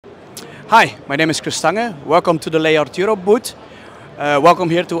Hi, my name is Chris Stange. Welcome to the Leyard Europe booth. Welcome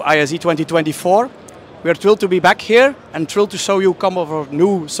here to ISE 2024. We are thrilled to be back here and thrilled to show you some of our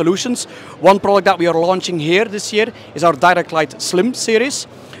new solutions. One product that we are launching here this year is our DirectLight Slim series.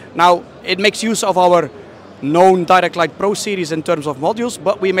 Now, it makes use of our known DirectLight Pro series in terms of modules,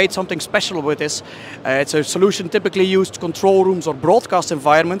 but we made something special with this. It's a solution typically used in control rooms or broadcast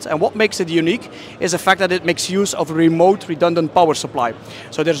environments, and what makes it unique is the fact that it makes use of a remote redundant power supply.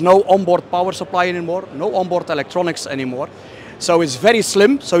 So there's no onboard power supply anymore, no onboard electronics anymore. So it's very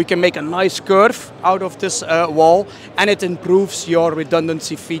slim, so you can make a nice curve out of this wall, and it improves your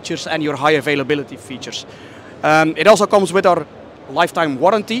redundancy features and your high availability features. It also comes with our lifetime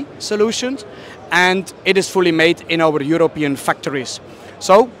warranty solutions, and it is fully made in our European factories.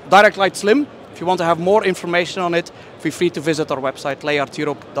 So, DirectLight Slim, if you want to have more information on it, feel free to visit our website,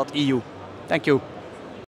 leyardeurope.eu. Thank you.